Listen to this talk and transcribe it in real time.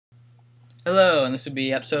Hello, and this would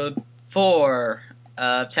be episode 4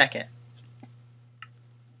 of Tekkit.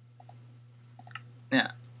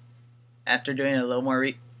 Now, after doing a little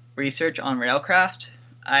more research on Railcraft,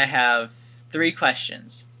 I have 3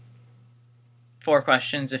 questions. 4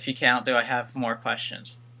 questions if you count, do I have more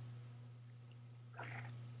questions?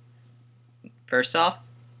 First off,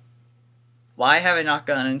 why have I not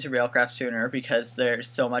gone into Railcraft sooner? Because there's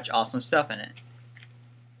so much awesome stuff in it.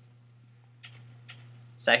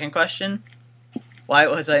 Second question, why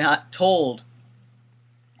was I not told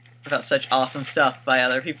about such awesome stuff by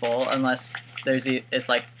other people unless it's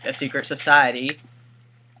like a secret society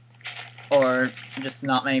or just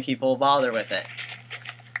not many people bother with it?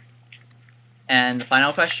 And the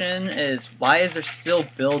final question is, why is there still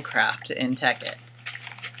Buildcraft in Tekkit?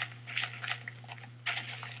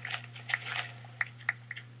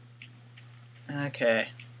 Okay.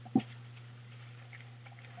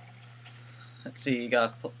 Let's see,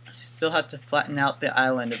 still have to flatten out the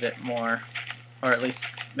island a bit more, or at least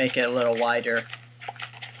make it a little wider.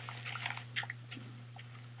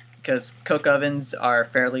 Because coke ovens are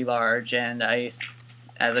fairly large, and as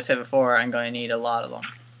I said before, I'm going to need a lot of them.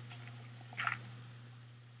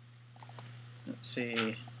 Let's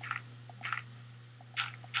see.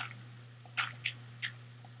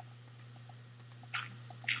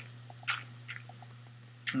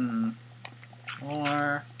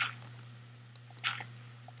 More.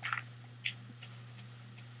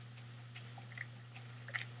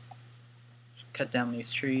 Cut down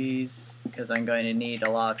these trees because I'm going to need a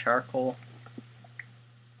lot of charcoal.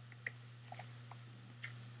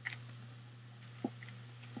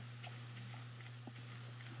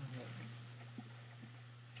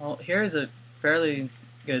 Well, here's a fairly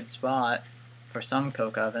good spot for some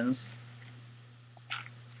coke ovens.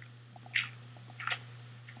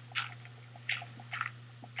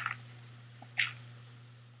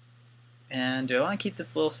 And do I want to keep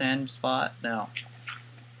this little sand spot? No.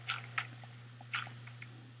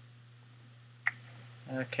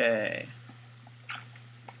 Okay.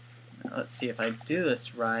 Now let's see if I do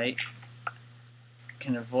this right. I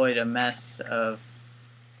can avoid a mess of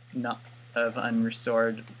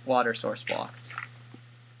unrestored water source blocks.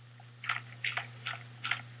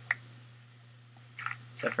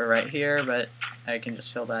 Except for right here, but I can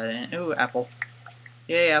just fill that in. Ooh, apple.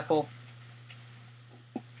 Yay, apple.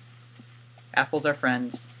 Apples are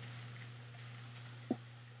friends.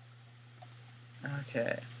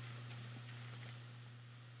 Okay.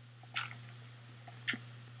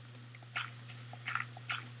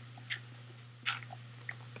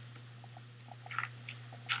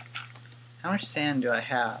 How much sand do I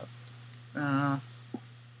have? 2,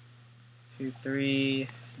 3,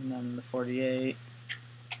 and then the 48.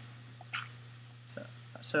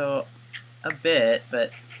 So a bit,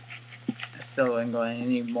 but I still am going to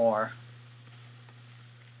need more.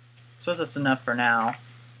 I suppose that's enough for now.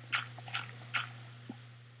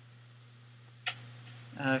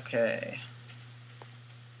 Okay.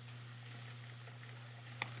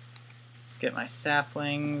 Let's get my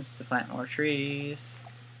saplings to plant more trees.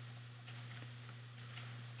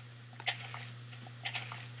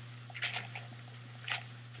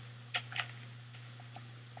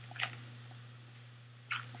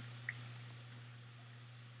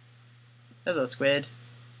 Hello, squid.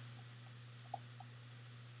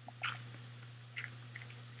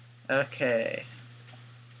 Okay.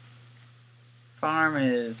 Farm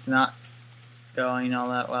is not going all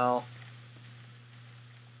that well.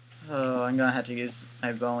 So I'm gonna have to use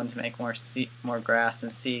my bone to make more grass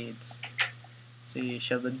and seeds. See,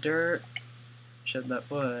 shove the dirt, shove that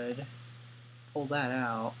wood, pull that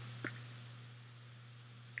out,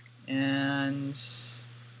 and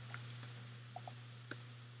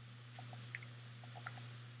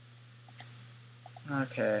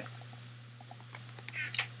okay.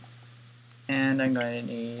 And I'm going to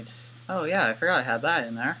need, oh yeah, I forgot I had that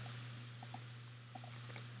in there.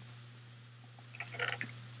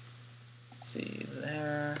 Let's see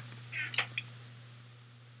there.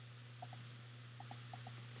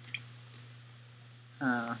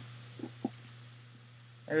 I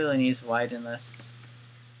really need to widen this.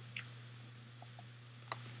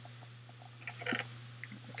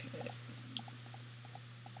 Okay.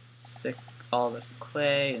 Stick all this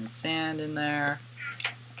clay and sand in there.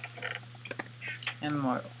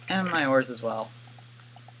 And my ores as well.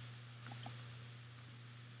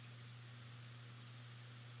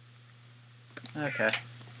 Okay.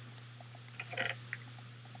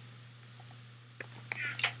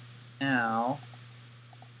 Now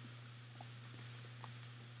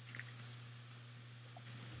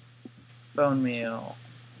bone meal.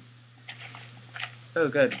 Oh,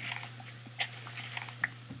 good.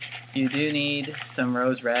 you do need some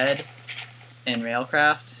rose red in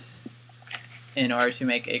Railcraft in order to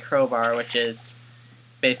make a crowbar, which is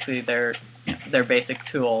basically their basic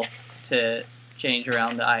tool to change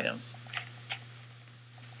around the items.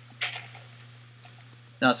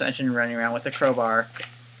 Not to mention running around with a crowbar.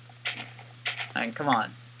 I mean, come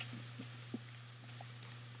on.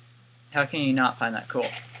 How can you not find that cool?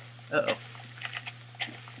 Uh-oh.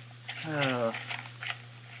 Oh.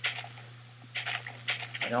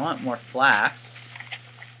 I don't want more flax.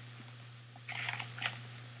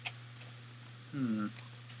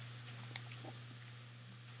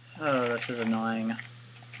 Oh, this is annoying.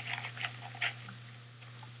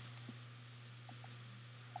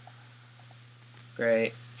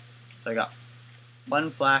 Great. So I got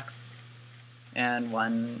one flax and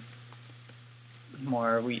one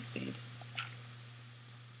more wheat seed.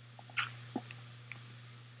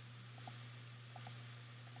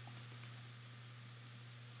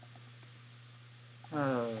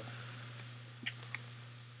 Oh.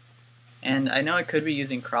 And I know I could be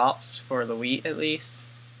using crops for the wheat at least,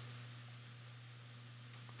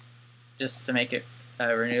 just to make it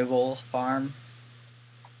a renewable farm.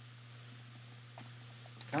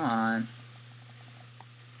 Come on.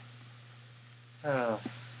 Oh.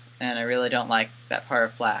 And I really don't like that part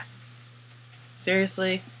of flax.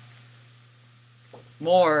 Seriously?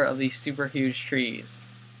 More of these super huge trees.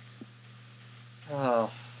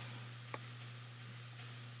 Oh.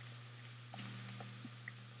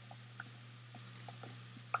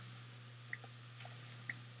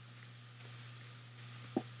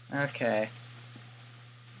 Okay.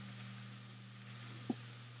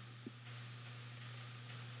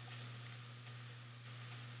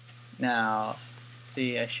 Now,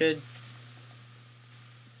 see, I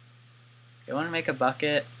want to make a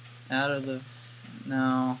bucket out of the...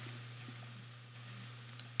 No.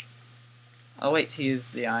 I'll wait to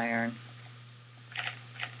use the iron.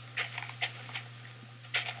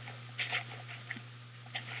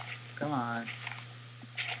 Come on.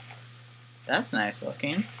 That's nice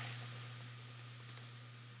looking.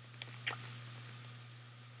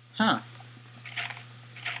 Huh.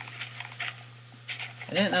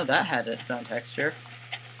 I didn't know that had its own texture.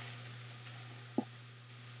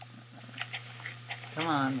 Come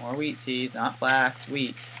on, more wheat seeds, not flax,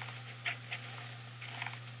 wheat.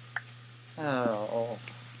 Oh.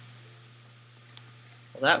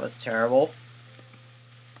 Well, that was terrible.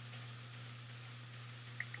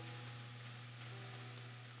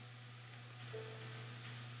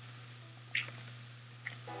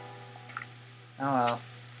 Oh well.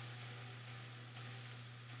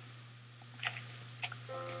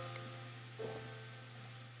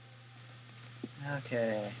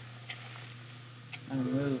 Okay. I'm gonna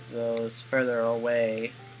move those further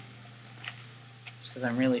away because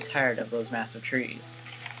I'm really tired of those massive trees.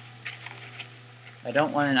 I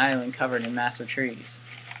don't want an island covered in massive trees.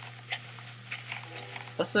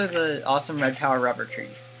 Plus they're the awesome red power rubber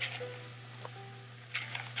trees.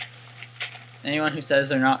 Anyone who says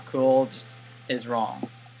they're not cool just is wrong.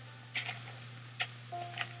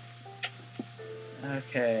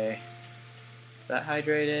 Okay. Is that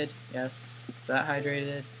hydrated? Yes. Is that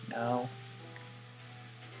hydrated? No.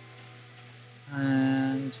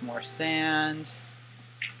 And more sand.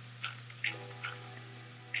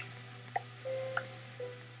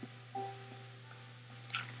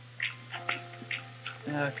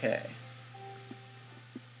 Okay.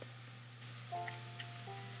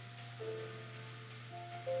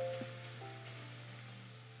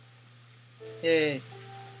 Yay.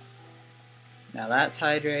 Now that's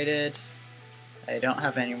hydrated. I don't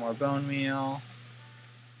have any more bone meal.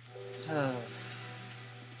 Oh.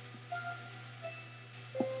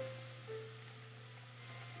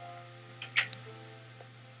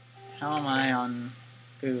 How am I on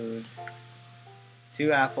food?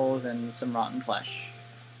 2 apples and some rotten flesh.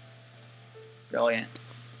 Brilliant.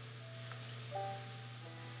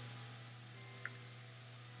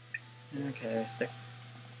 Okay, stick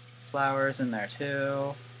flowers in there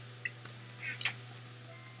too.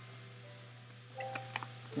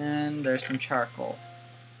 And there's some charcoal.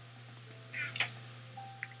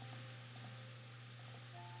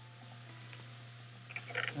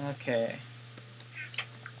 Okay.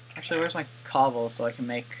 Actually, where's my cobble so I can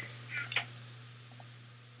make...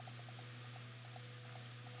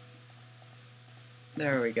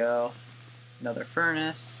 There we go. Another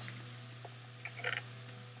furnace.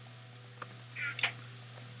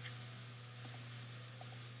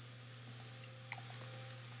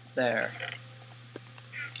 There.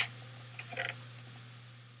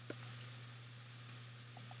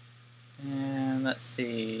 And let's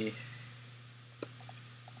see.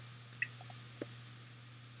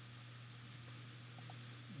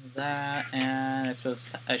 that, and it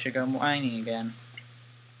was I should go mining again.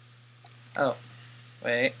 Oh,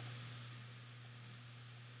 wait.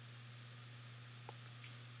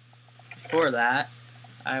 Before that,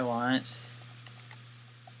 I want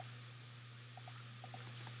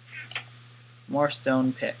more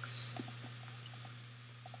stone picks.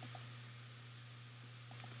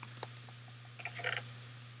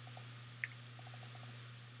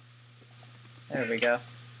 There we go.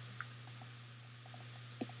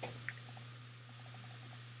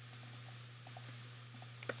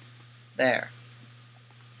 There.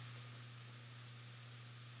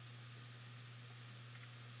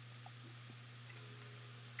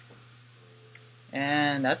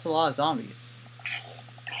 And that's a lot of zombies.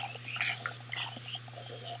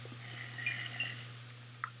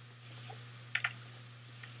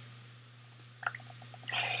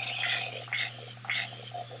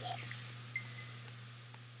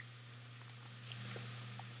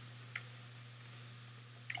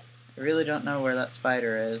 I really don't know where that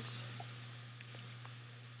spider is.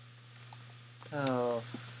 Oh,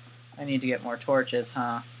 I need to get more torches,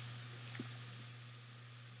 huh?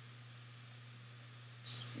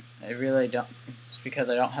 I really don't. It's because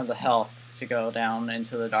I don't have the health to go down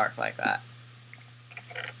into the dark like that.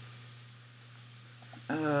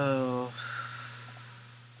 Oh.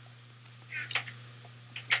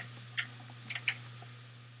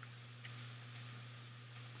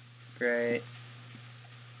 Great.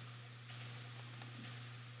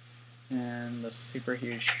 And the super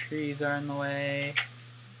huge trees are in the way.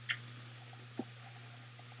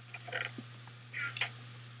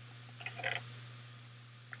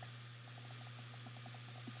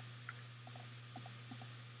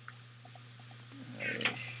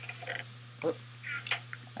 Whoop.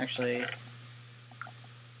 Actually,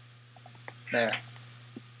 there.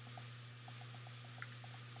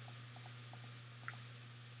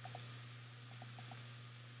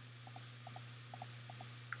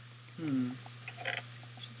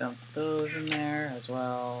 Just dump those in there as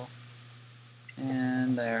well.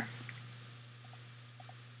 And there.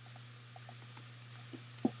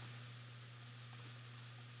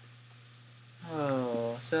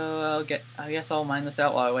 Oh, so I guess I'll mine this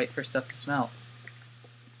out while I wait for stuff to smelt.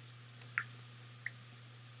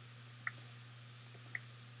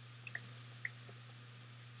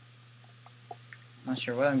 Not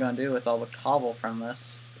sure what I'm gonna do with all the cobble from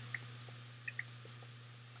this.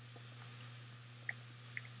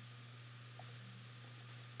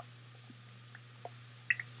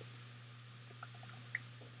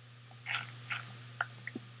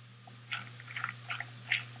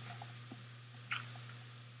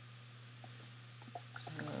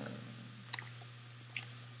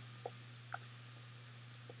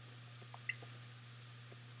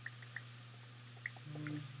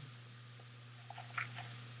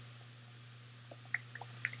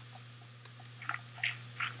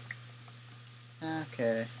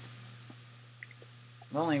 Okay.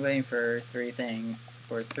 I'm only waiting for three things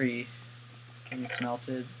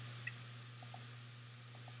smelted.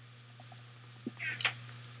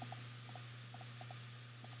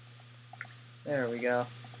 There we go.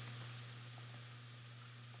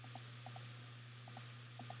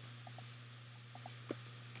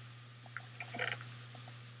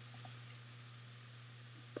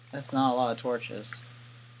 That's not a lot of torches.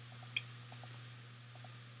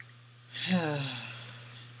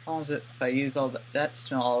 Problem is, if I use all that to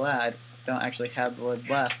smell all that, I don't actually have wood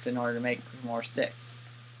left in order to make more sticks.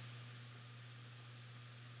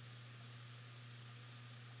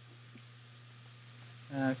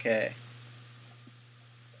 Okay.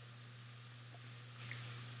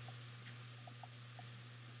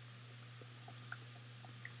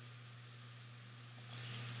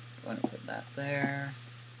 I'm going to put that there.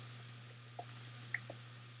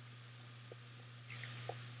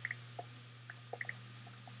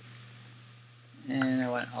 And I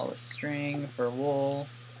want all the string for wool.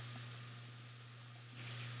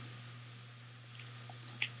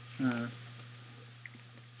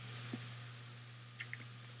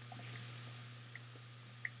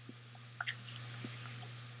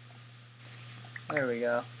 There we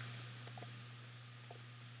go.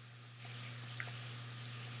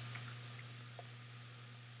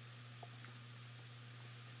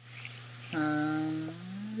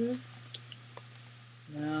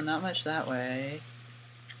 No, not much that way.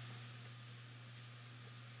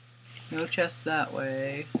 No chest that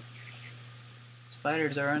way.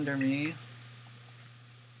 Spiders are under me.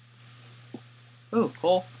 Ooh,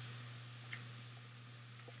 coal.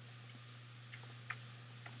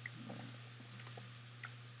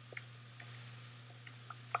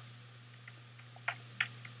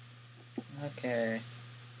 Okay.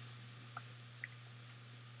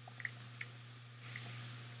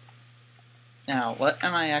 Now, what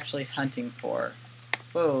am I actually hunting for?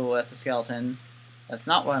 Whoa, that's a skeleton. That's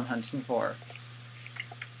not what I'm hunting for.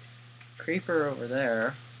 Creeper over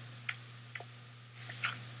there.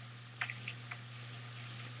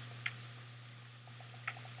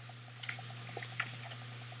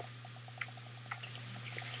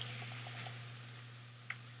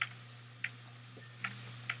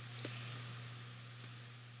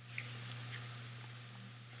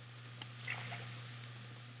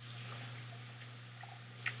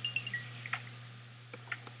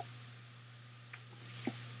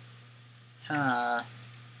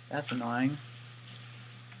 That's annoying.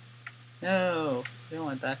 No, we don't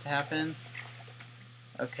want that to happen.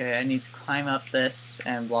 Okay, I need to climb up this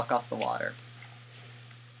and block off the water.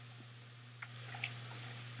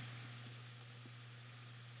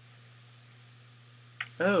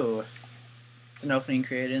 Oh, it's an opening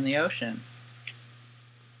created in the ocean.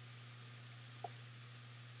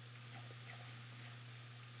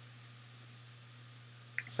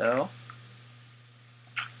 So,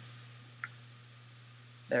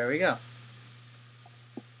 there we go.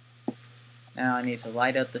 Now I need to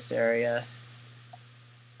light up this area.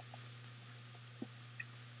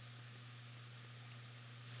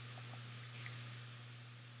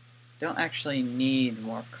 Don't actually need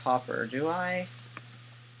more copper, do I?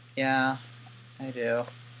 Yeah, I do.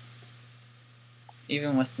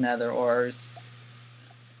 Even with nether ores.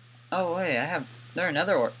 Oh wait, there's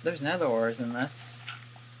nether ores in this.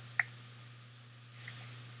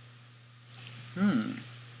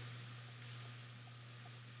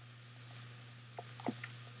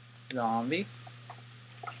 Zombie.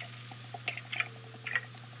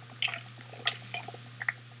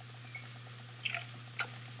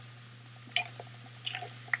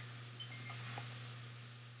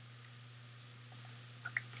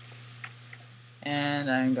 And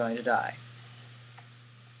I'm going to die.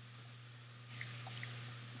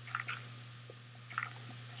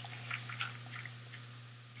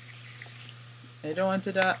 I don't want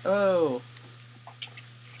to die. Oh!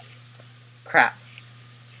 Crap.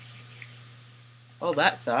 Oh,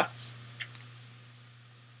 that sucks.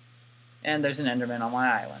 And there's an Enderman on my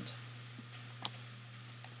island.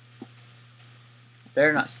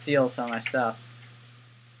 Better not steal some of my stuff.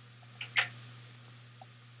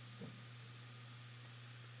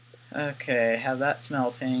 Okay, have that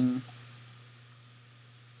smelting.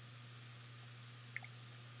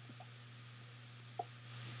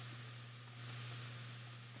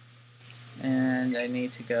 And I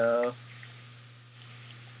need to go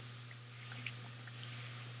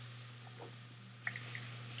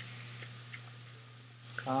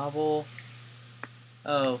cobble.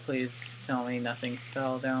 Oh, please tell me nothing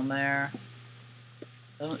fell down there.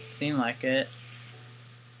 Doesn't seem like it.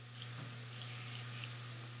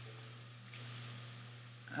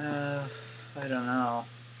 I don't know.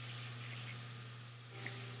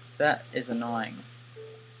 That is annoying.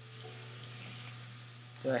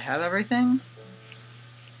 Do I have everything?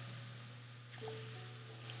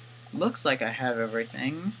 Looks like I have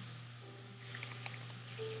everything.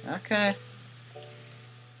 Okay.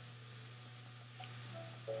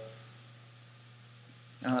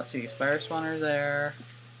 Now let's see, spider spawner there.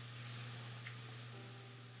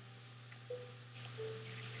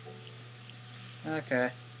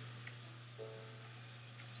 Okay.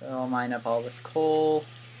 So I'll mine up all this coal.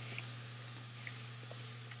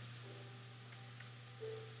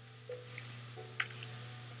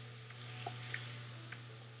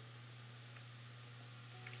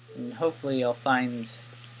 And hopefully I'll find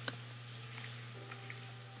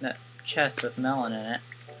that chest with melon in it.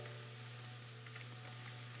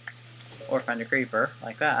 Or find a creeper,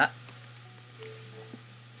 like that.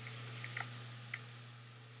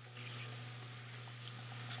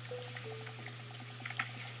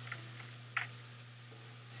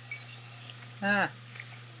 Ah,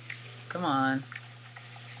 come on.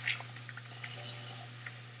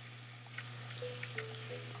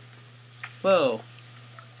 Whoa.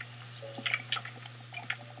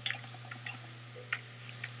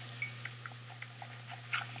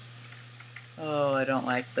 Oh, I don't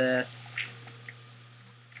like this.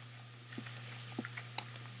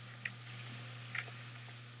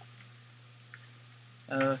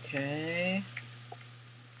 Okay.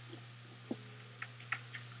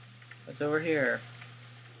 What's over here?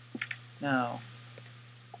 No.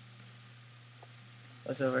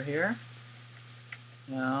 What's over here?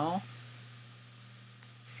 No.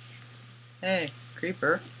 Hey,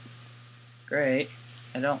 creeper. Great.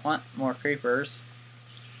 I don't want more creepers.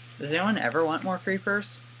 Does anyone ever want more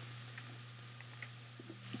creepers?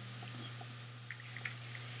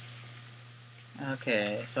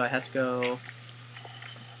 Okay, so I have to go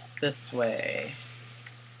this way.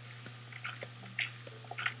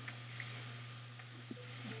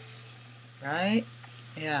 Right?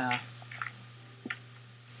 Yeah.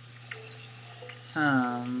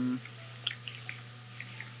 Oh,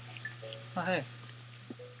 hey.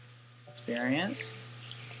 Experience.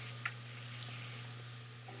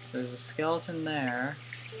 So there's a skeleton there.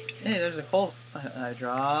 Hey, there's a coal I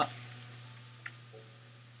drop.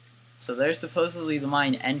 So there's supposedly the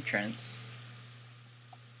mine entrance.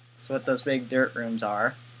 That's what those big dirt rooms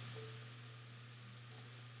are.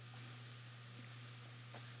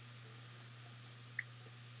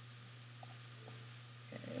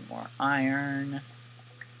 Okay, more iron.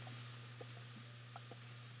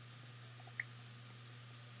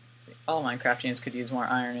 See, all Minecraftians could use more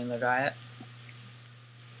iron in their diet.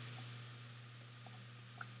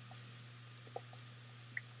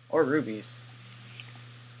 Or rubies.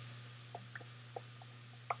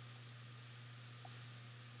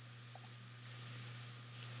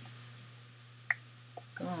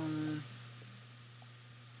 Come on.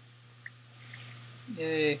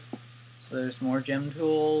 Yay. So there's more gem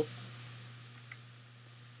tools.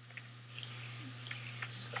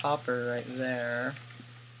 There's copper right there.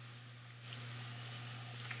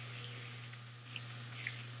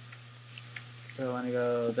 Do I want to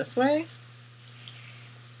go this way?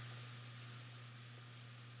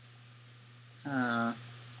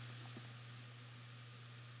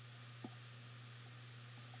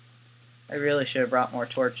 I really should have brought more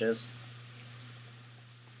torches.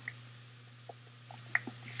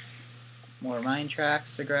 More mine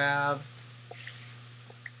tracks to grab.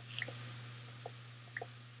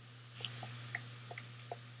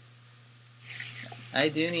 I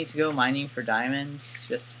do need to go mining for diamonds,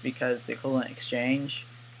 just because the equivalent exchange.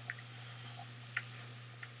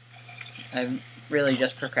 I'm really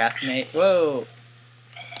just procrastinate. Whoa!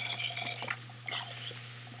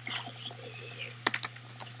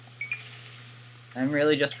 I'm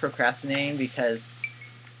really just procrastinating because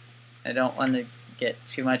I don't want to get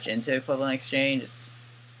too much into equivalent exchange.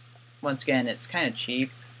 Once again, it's kind of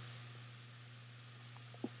cheap.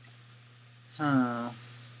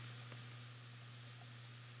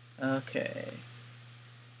 Okay.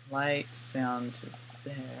 Light, sound to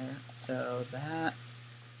there. So that.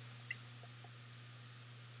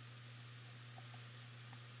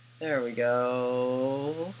 There we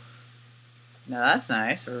go. Now that's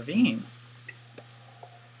nice. A ravine.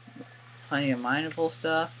 Plenty of mineable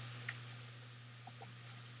stuff.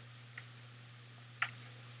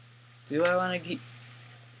 Do I want to keep?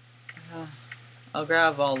 I'll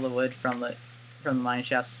grab all the wood from the mine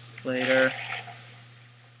shafts later,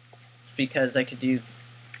 because I could use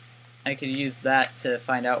that to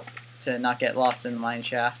find out to not get lost in the mine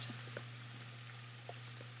shaft.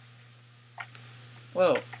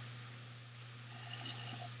 Whoa!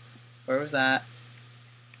 Where was that?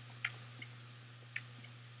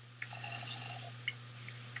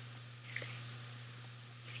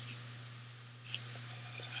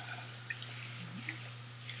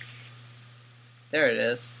 There it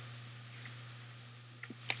is.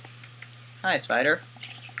 Hi, spider.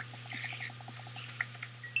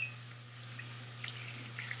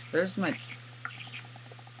 There's my...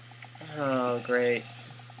 Oh, great.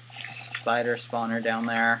 Spider spawner down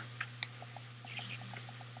there.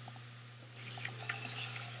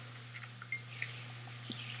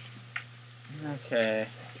 Okay.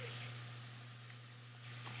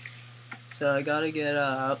 So I gotta get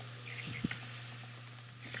up.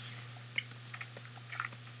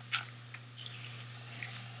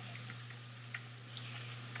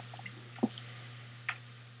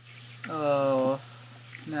 Oh,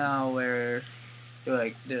 now where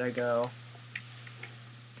did I go?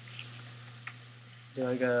 Do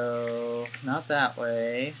I go not that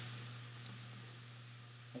way?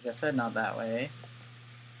 I just said not that way.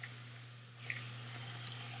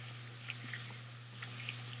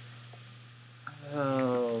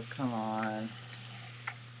 Oh, come on.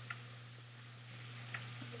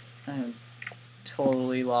 I'm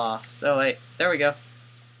totally lost. Oh wait, there we go.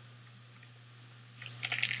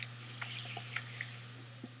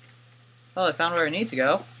 Well, I found where I need to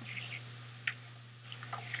go.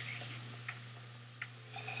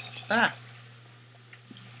 Ah!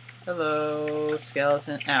 Hello,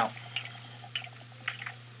 skeleton. Ow.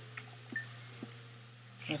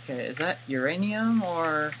 Okay, is that uranium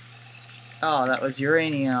or... Oh, that was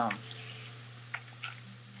uranium.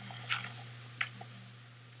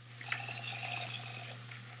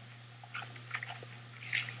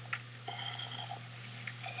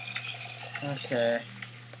 Okay.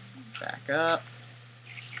 Back up.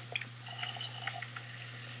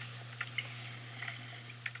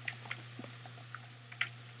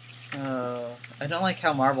 I don't like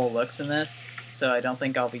how marble looks in this, so I don't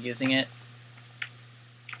think I'll be using it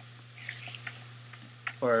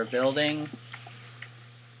for building.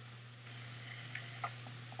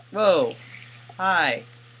 Whoa! Hi!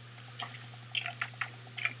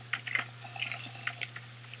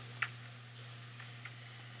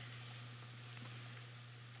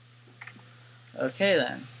 Okay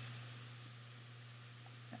then.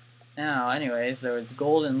 Now, anyways, there was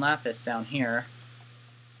gold and lapis down here.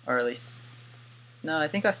 Or at least... No, I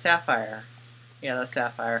think that's sapphire. Yeah, that's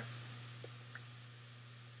sapphire.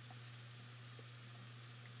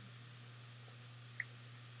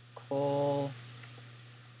 Coal.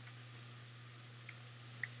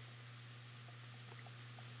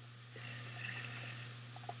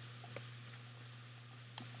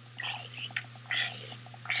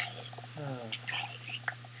 Oh.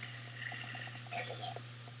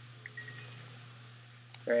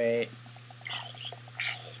 Great.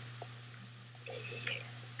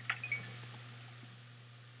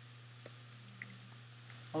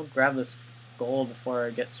 I'll grab this gold before I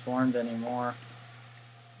get swarmed anymore.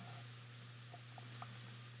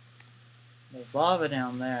 There's lava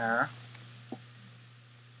down there,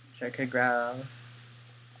 which I could grab.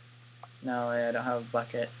 No, I don't have a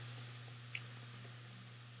bucket.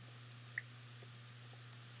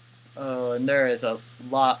 Oh, and there is a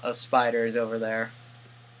lot of spiders over there.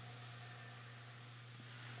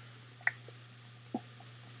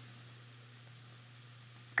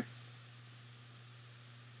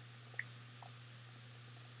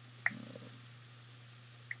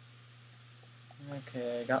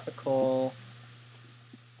 Okay, I got the coal.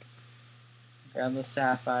 Grab the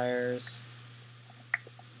sapphires.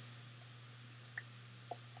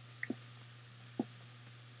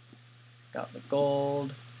 Got the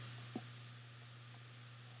gold.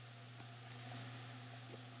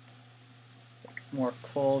 More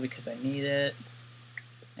coal because I need it.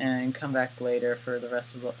 And come back later for the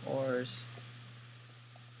rest of the ores.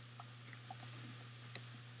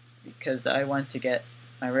 Because I want to get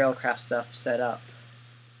my railcraft stuff set up.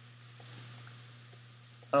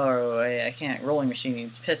 Oh, I can't. Rolling machine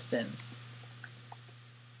needs pistons.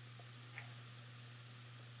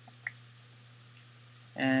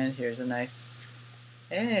 And here's a nice...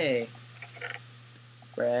 Hey!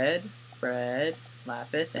 Bread,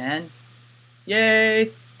 lapis, and...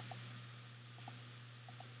 Yay!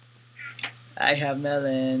 I have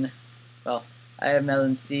melon. Well, I have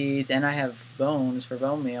melon seeds, and I have bones for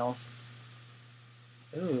bone meals.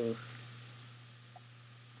 Ooh.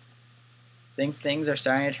 Think things are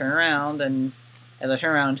starting to turn around, and as I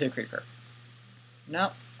turn around into a creeper.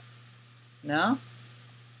 Nope. No?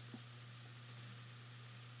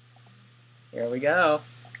 Here we go.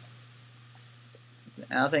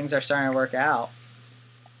 Now things are starting to work out.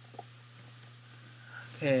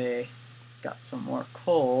 Okay, got some more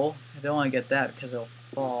coal. I don't want to get that because it'll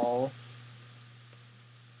fall.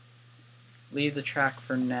 Leave the track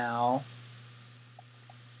for now.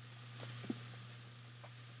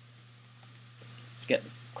 Let's get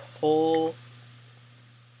coal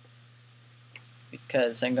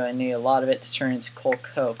because I'm going to need a lot of it to turn into coal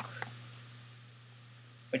coke,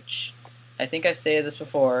 which I think I stated this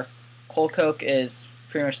before. Coal coke is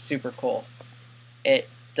pretty much super cool. It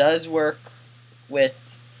does work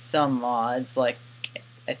with some mods like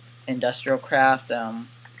industrial craft. I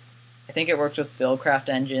think it works with buildcraft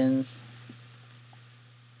engines.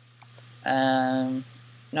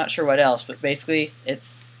 Not sure what else, but basically it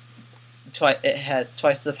has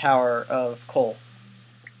twice the power of coal.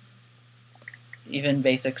 Even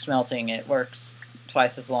basic smelting, it works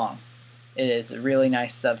twice as long. It is a really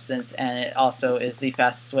nice substance, and it also is the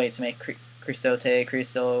fastest way to make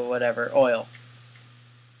creosote, whatever, oil.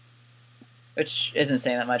 Which isn't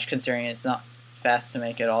saying that much considering it's not fast to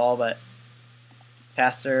make at all, but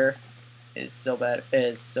faster is still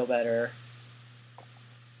better.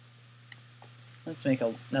 Let's make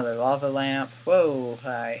another lava lamp. Whoa,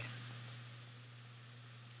 hi.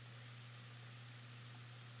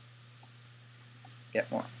 Get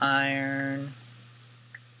more iron.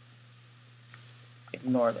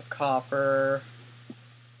 Ignore the copper.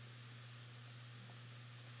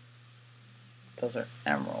 Those are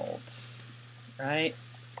emeralds, right?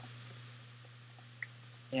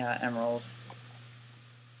 Yeah, emerald.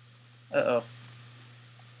 Uh-oh.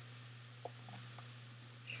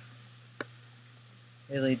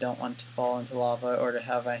 Really don't want to fall into lava or to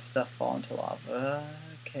have my stuff fall into lava.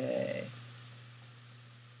 Okay.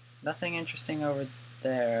 Nothing interesting over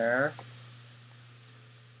there.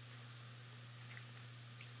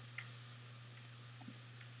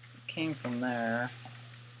 Came from there.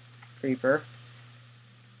 Creeper.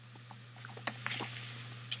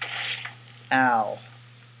 Ow.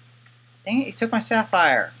 Dang it, he took my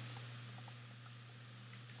sapphire.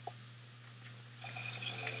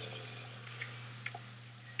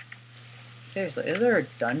 Seriously, is there a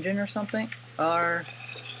dungeon or something? Or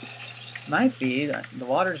might be. The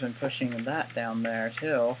water's been pushing that down there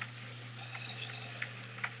too.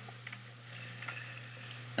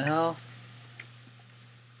 Well,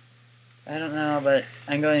 I don't know, but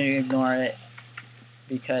I'm going to ignore it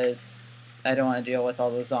because I don't want to deal with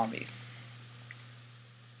all those zombies.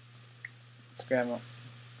 Let's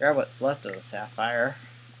grab what's left of the sapphire.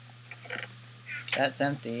 That's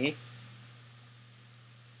empty.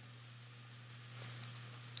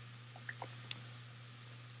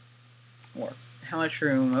 More. How much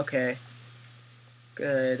room? Okay.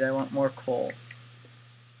 Good. I want more coal.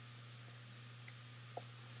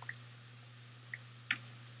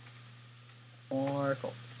 More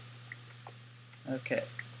coal. Okay.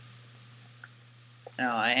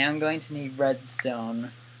 Now I am going to need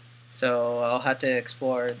redstone, so I'll have to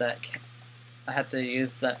explore that. I have to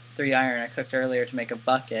use that 3 iron I cooked earlier to make a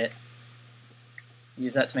bucket.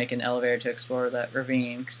 Use that to make an elevator to explore that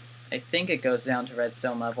ravine, 'cause I think it goes down to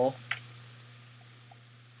redstone level.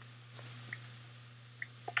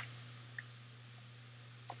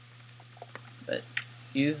 But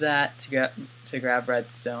use that to grab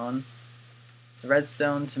redstone. It's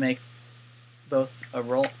redstone to make both a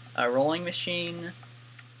rolling machine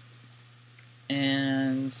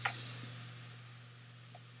and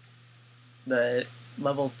the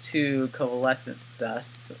level 2 coalescence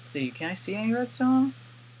dust. Let's see, can I see any redstone?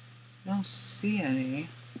 I don't see any.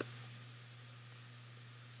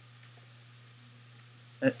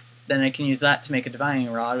 But then I can use that to make a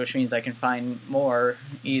divining rod, which means I can find more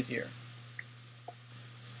easier.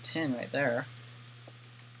 It's tin right there.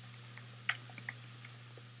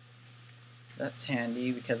 That's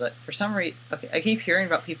handy because for some reason, okay, I keep hearing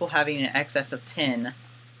about people having an excess of tin,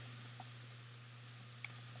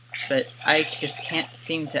 but I just can't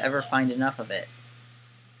seem to ever find enough of it.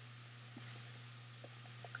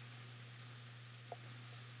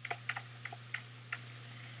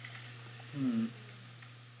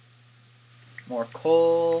 More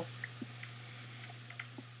coal.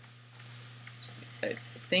 I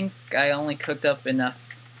think I only cooked up enough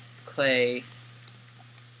clay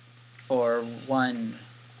for 1.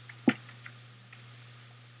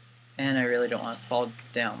 And I really don't want to fall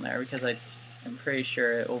down there because I'm pretty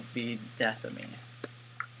sure it will be death of me.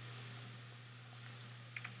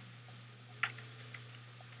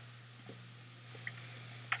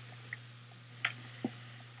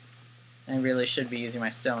 I really should be using my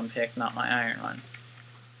stone pick, not my iron one.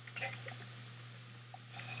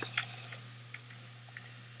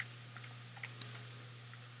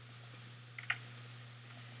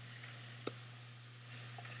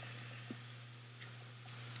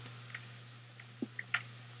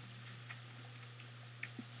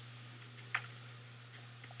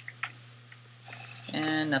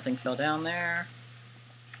 And nothing fell down there.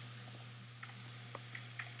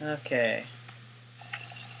 Okay.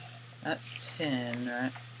 That's tin,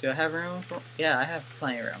 right? Do I have room for? Yeah, I have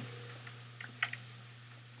plenty of room.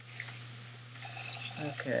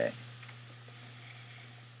 Okay.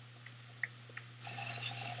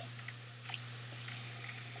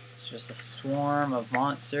 It's just a swarm of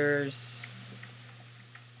monsters.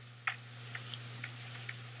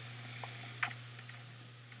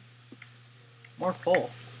 More coal.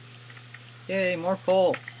 Yay, more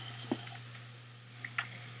coal.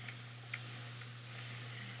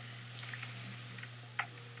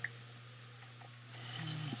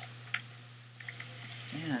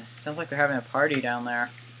 Yeah, sounds like they're having a party down there.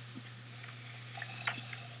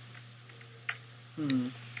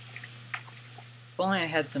 If only I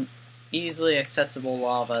had some easily accessible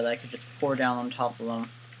lava that I could just pour down on top of them.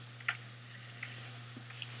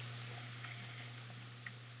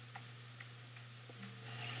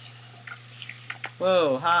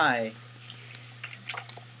 Whoa, hi.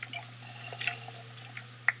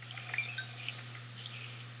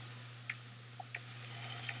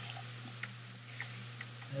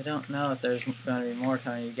 I don't know if there's going to be more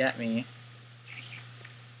coming to get me.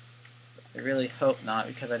 I really hope not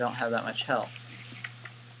because I don't have that much health.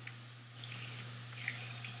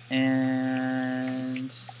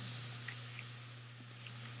 And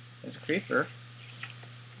there's a creeper.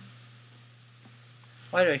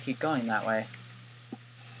 Why do I keep going that way?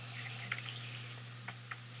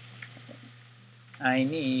 I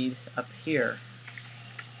need up here.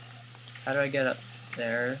 How do I get up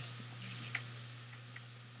there?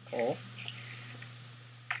 Coal.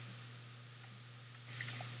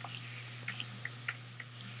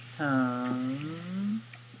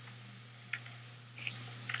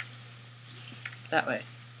 That way.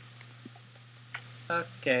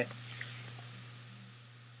 Okay.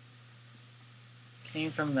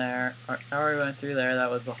 Came from there. How we went through there,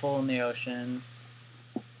 that was a hole in the ocean.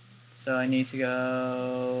 So I need to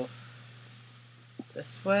go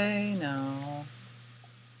this way? No.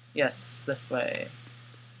 Yes, this way.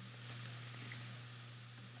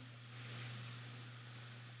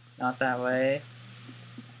 Not that way.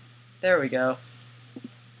 There we go.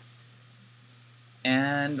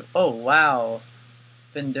 And, oh wow.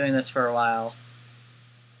 Been doing this for a while.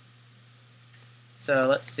 So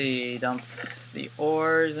let's see, dump the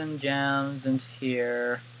ores and gems into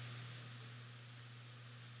here.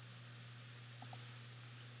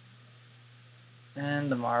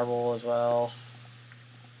 And the marble as well.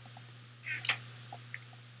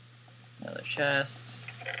 Another chest.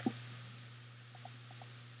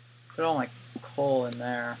 Put all my coal in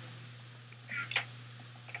there.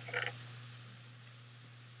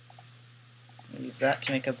 Use that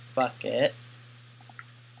to make a bucket.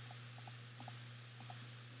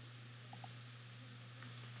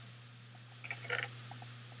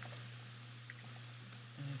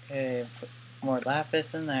 Okay, put more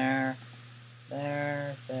lapis in there.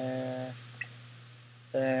 There, there,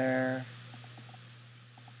 there.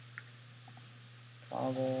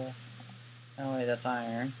 Cobble. Oh wait, that's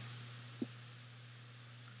iron.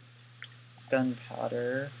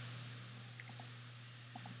 Gunpowder.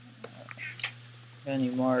 Gonna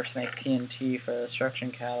need more to make TNT for the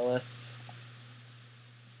destruction catalyst.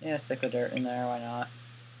 Yeah, stick the dirt in there, why not?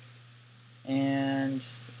 And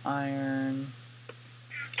iron.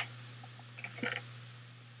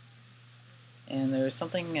 And there's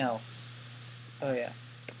something else. Oh yeah.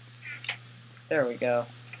 There we go.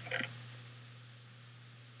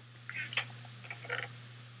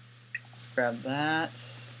 Let's grab that.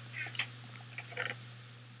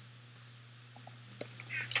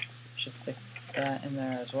 Just stick that in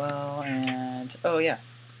there as well. And oh yeah.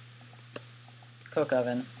 Coke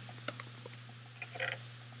oven.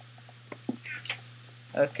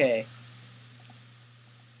 Okay.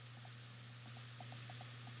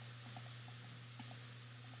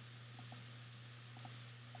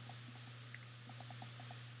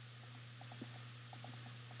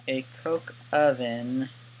 A coke oven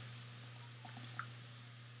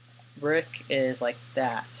brick is like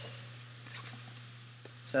that.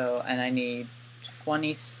 So, and I need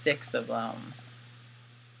 26 of them.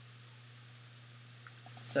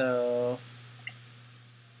 So,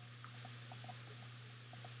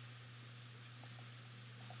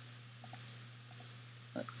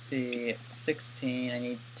 let's see, 16, I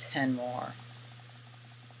need 10 more.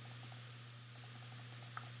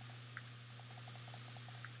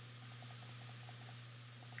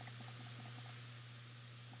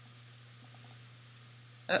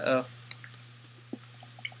 Uh-oh.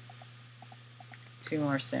 2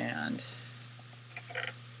 more sand.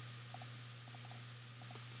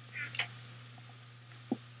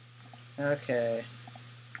 Okay.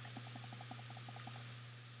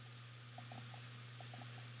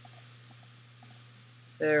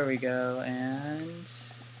 There we go, and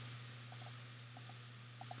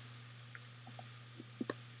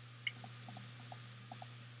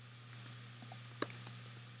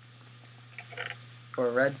for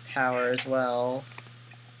red power as well.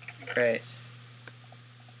 Great.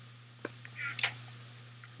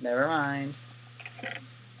 Never mind.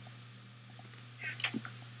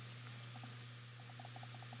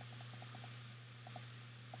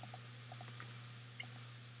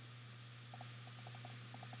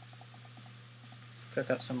 Let's cook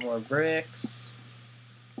up some more bricks.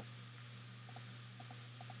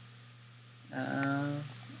 Oh,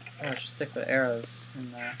 I should stick the arrows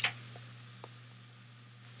in there.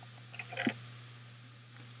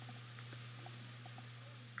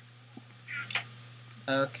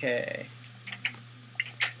 Okay.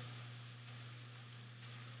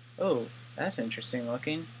 Oh, that's interesting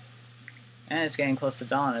looking. And it's getting close to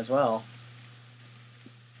dawn as well.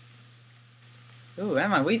 Ooh,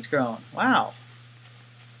 and my wheat's grown. Wow.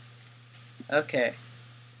 Okay.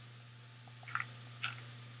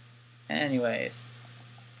 Anyways.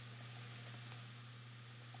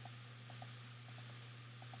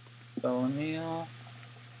 Bone meal.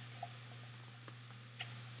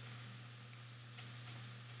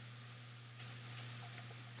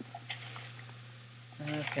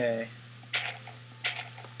 Okay.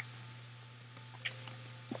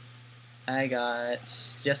 I got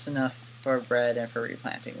just enough for bread and for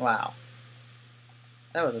replanting. Wow.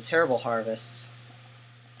 That was a terrible harvest.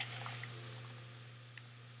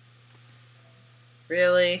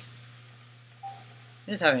 Really?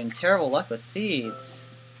 I'm just having terrible luck with seeds.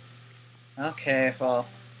 Okay, well,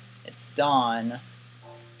 It's dawn.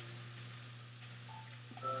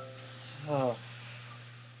 Oh.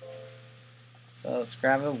 So let's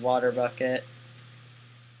grab a water bucket.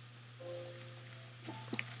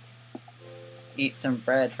 Eat some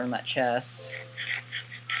bread from that chest.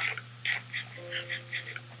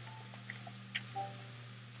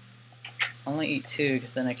 Only eat 2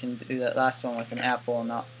 because then I can do that last one with an apple and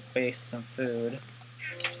not waste some food.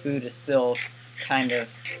 Food is still kind of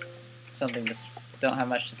something to don't have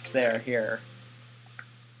much to spare here.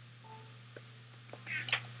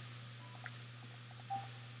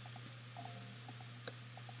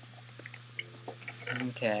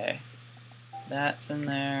 Okay, that's in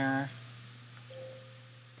there.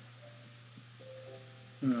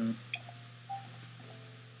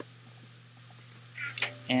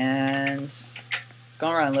 And it's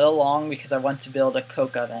going around a little long because I want to build a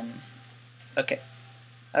coke oven.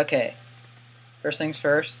 Okay. First things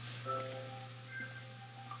first.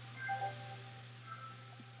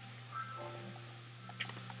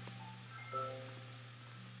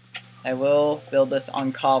 I will build this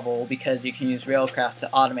on cobble because you can use Railcraft to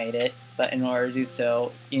automate it, but in order to do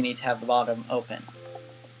so, you need to have the bottom open.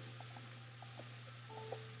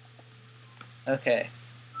 Okay,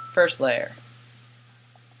 first layer.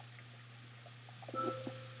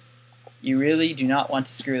 You really do not want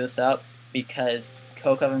to screw this up because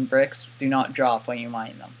coke oven bricks do not drop when you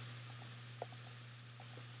mine them.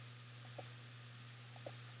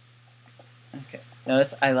 Okay,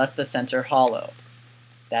 notice I left the center hollow.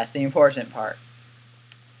 That's the important part.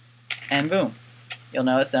 And boom. You'll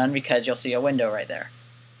know it's done because you'll see a window right there.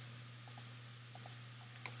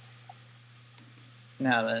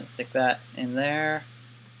 Now then, stick that in there.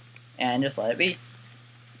 And just let it be.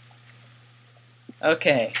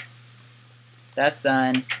 Okay. That's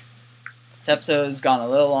done. This episode's gone a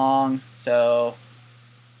little long, so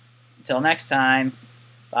until next time,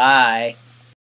 bye.